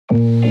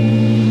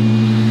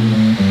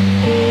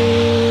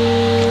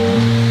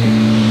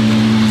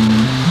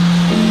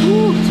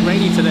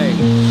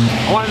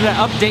to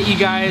update you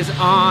guys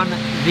on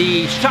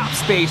the shop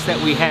space that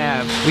we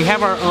have. We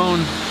have our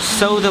own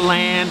Sow the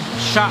Land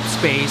shop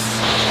space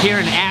here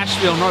in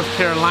Asheville, North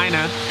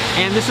Carolina.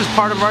 And this is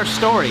part of our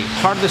story,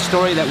 part of the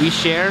story that we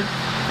share.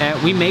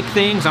 We make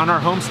things on our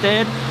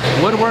homestead,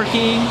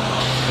 woodworking,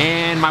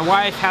 and my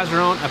wife has her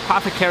own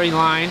apothecary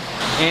line,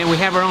 and we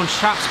have our own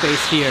shop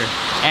space here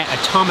at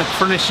Atomic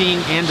Furnishing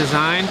and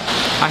Design.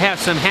 I have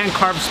some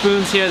hand-carved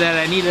spoons here that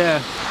I need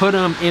to put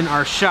them in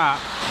our shop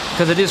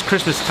because it is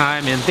Christmas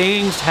time and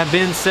things have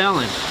been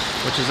selling,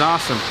 which is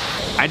awesome.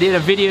 I did a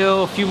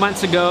video a few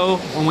months ago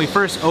when we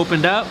first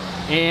opened up,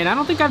 and I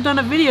don't think I've done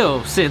a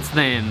video since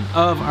then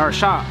of our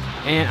shop,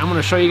 and I'm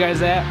gonna show you guys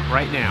that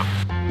right now.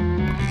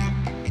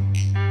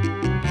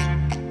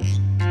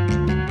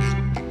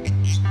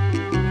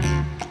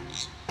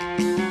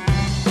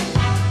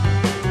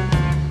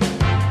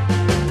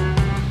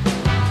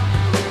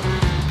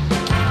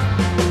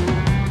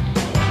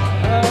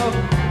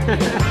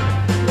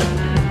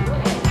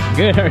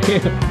 Good, how are you?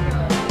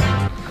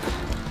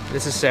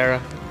 This is Sarah.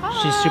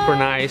 Hi. She's super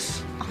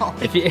nice. Oh.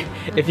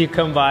 If you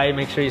come by,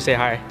 make sure you say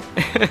hi.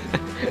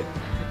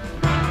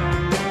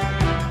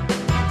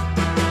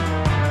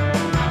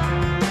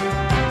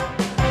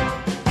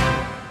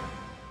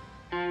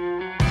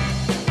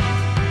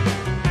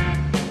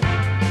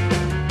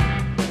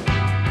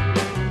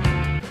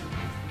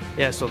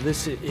 Yeah, so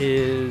this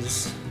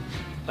is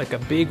like a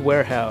big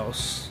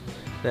warehouse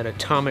that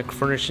Atomic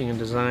Furnishing and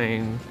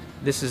Design,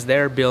 this is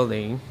their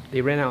building.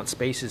 They rent out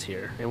spaces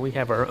here, and we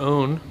have our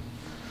own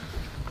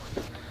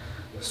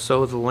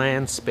Sow the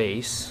Land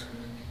space,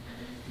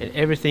 and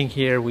everything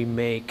here we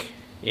make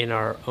in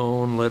our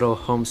own little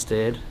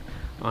homestead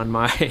on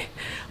my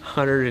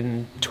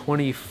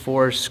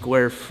 124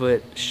 square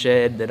foot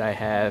shed that I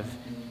have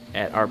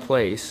at our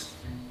place,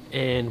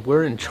 and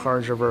we're in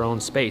charge of our own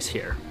space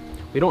here.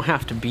 We don't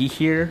have to be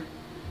here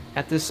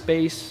at this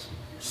space.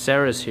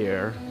 Sarah's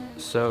here,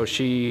 so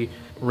she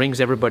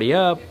rings everybody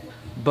up,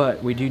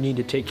 but we do need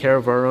to take care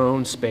of our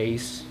own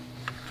space.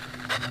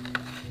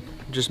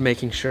 Just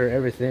making sure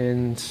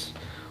everything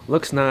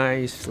looks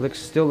nice,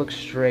 still looks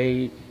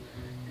straight,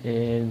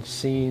 and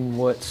seeing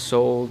what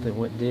sold and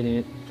what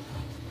didn't.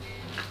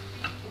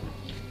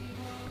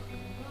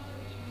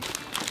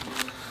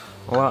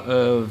 A lot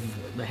of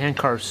the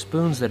hand-carved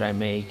spoons that I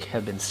make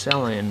have been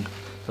selling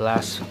the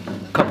last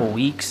couple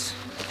weeks,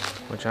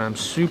 which I'm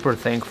super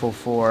thankful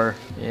for,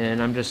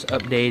 and I'm just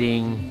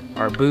updating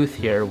our booth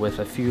here with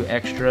a few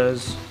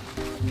extras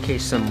in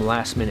case some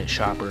last-minute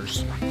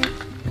shoppers.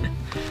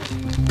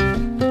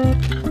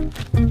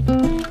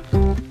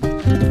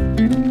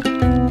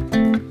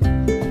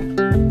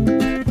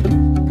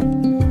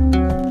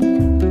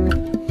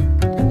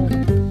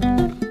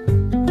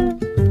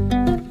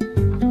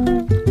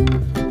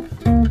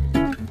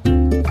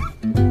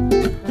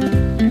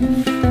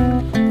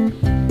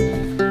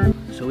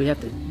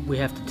 We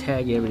have to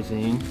tag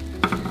everything,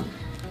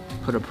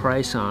 put a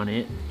price on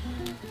it.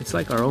 It's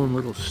like our own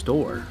little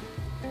store.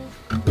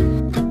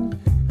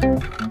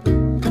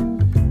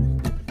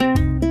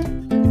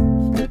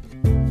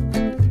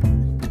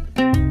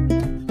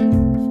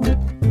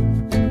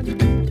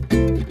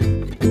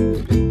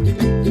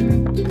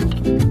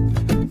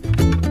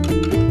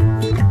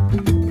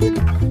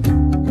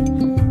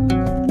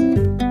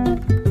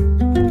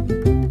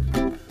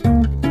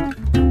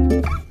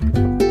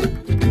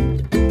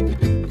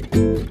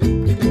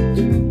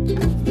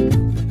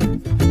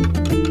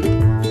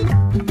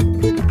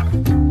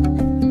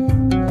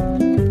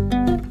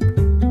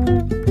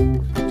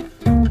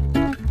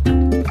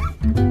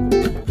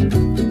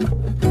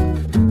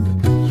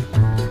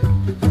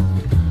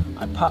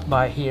 Pop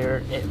by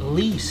here at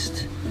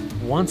least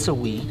once a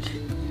week,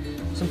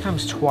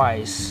 sometimes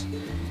twice,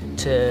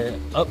 to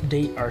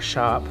update our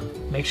shop,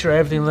 make sure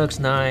everything looks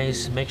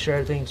nice, make sure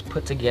everything's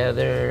put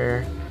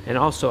together. And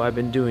also I've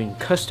been doing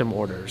custom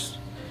orders,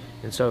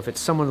 and so if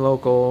it's someone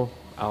local,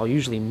 I'll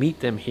usually meet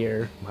them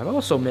here. I've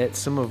also met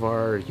some of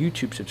our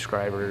YouTube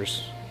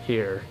subscribers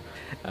here,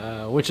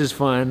 which is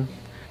fun.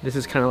 This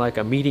is kind of like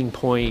a meeting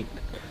point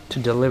to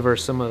deliver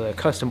some of the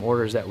custom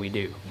orders that we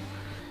do.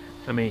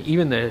 I mean,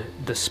 even the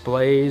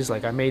displays,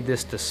 like I made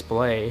this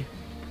display,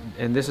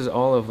 and this is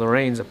all of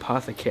Lorraine's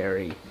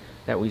apothecary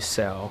that we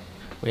sell.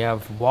 We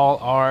have wall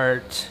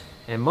art,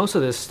 and most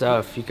of this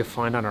stuff you can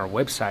find on our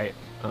website.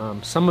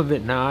 Some of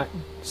it not,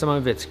 some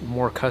of it's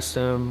more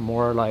custom,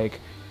 more like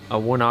a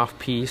one-off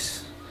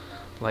piece,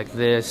 like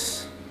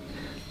this.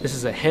 This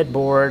is a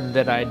headboard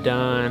that I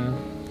done,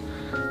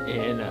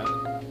 and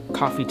a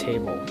coffee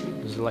table.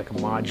 This is like a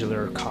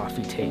modular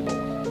coffee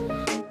table.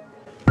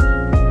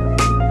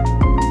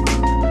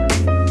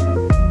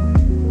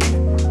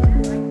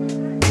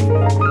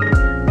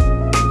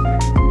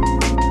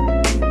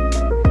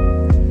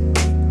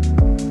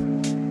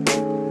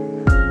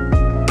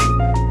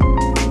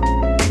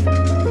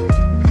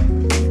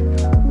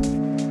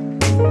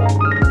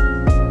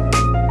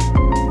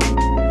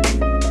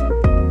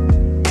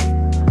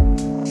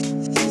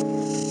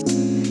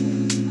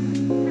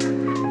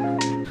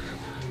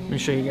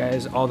 show you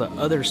guys all the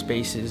other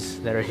spaces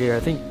that are here. I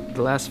think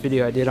the last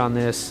video I did on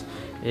this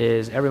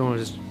is everyone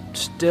was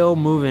still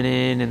moving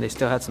in and they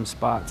still had some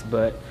spots,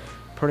 but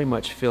pretty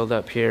much filled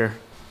up here.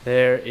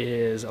 There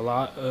is a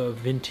lot of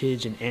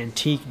vintage and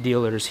antique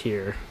dealers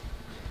here.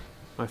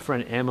 My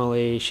friend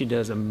Emily, she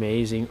does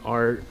amazing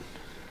art.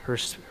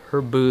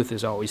 Her booth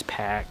is always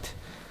packed.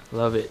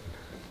 Love it.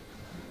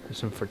 There's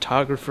some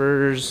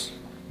photographers,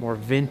 more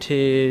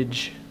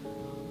vintage.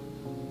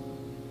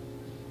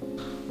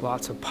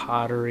 Lots of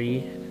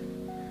pottery.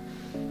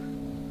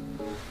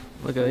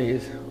 Look at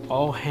these,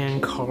 all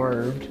hand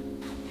carved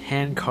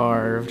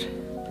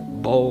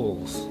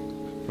bowls.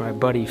 My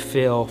buddy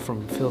Phil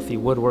from Filthy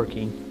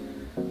Woodworking.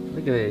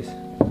 Look at this.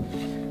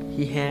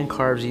 He hand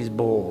carves these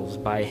bowls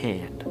by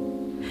hand.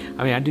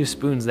 I mean, I do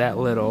spoons that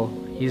little.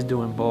 He's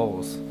doing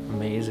bowls.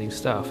 Amazing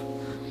stuff.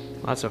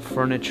 Lots of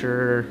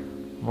furniture,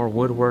 more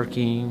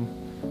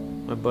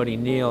woodworking. My buddy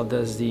Neil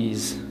does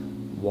these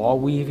wall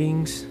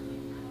weavings.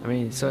 I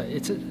mean, so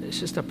it's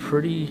just a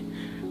pretty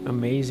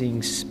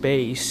amazing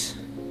space.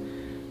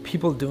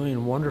 People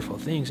doing wonderful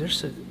things.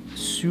 There's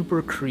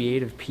super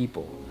creative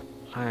people.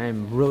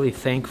 I'm really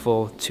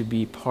thankful to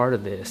be part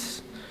of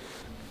this.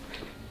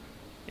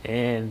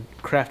 And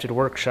Crafted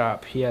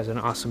Workshop, he has an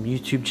awesome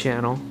YouTube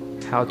channel,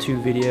 how-to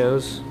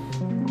videos.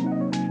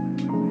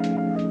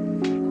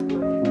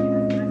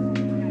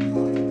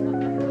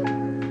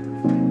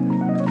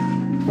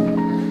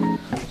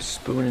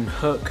 Spoon and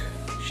Hook,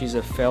 she's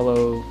a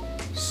fellow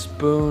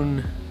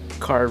spoon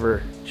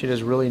carver. She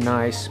does really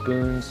nice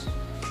spoons,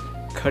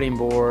 cutting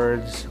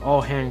boards,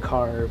 all hand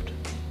carved.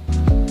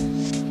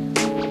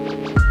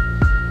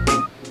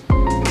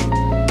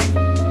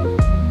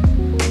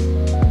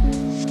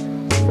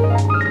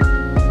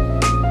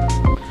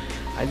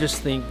 I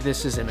just think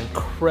this is an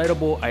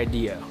incredible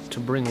idea to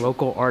bring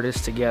local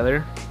artists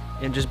together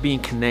and just being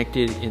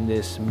connected in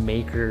this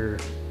maker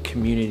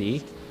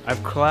community.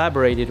 I've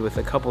collaborated with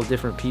a couple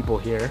different people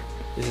here.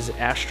 This is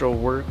Astro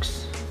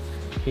Works.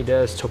 He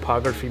does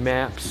topography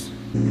maps.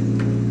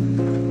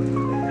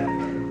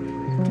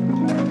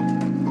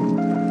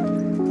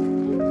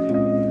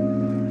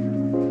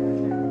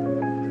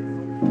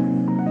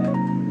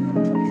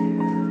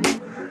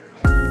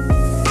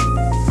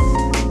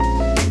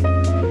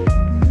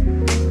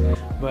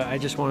 But I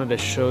just wanted to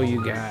show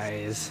you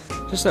guys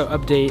just an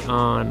update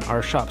on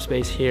our shop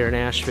space here in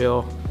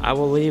Asheville. I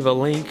will leave a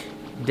link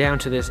down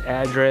to this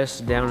address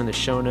down in the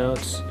show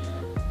notes.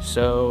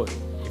 So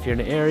if you're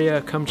in the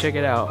area, come check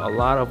it out. A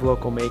lot of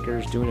local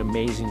makers doing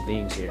amazing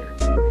things here.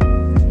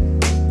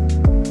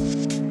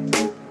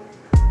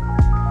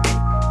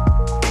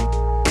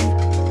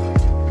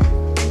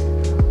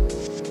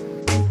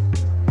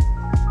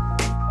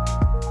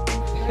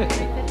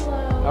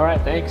 All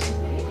right, thanks.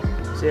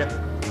 See ya.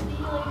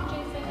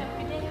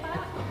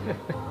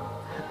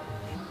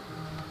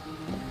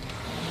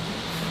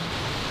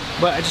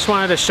 But I just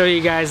wanted to show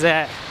you guys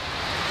that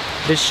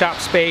this shop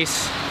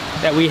space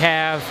that we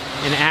have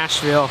in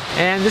Asheville.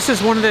 And this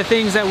is one of the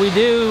things that we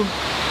do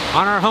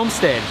on our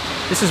homestead.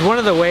 This is one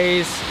of the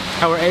ways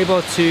how we're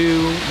able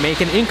to make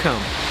an income.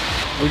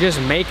 We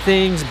just make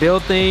things,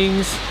 build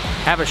things,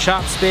 have a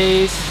shop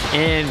space,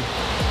 and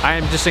I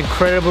am just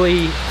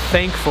incredibly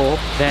thankful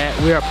that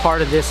we are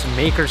part of this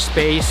maker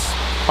space,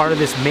 part of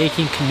this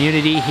making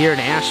community here in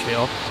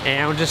Asheville,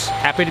 and I'm just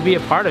happy to be a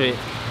part of it.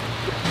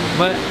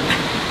 But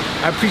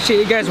I appreciate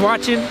you guys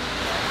watching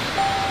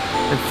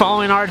and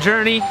following our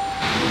journey,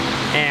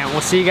 and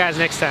we'll see you guys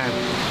next time.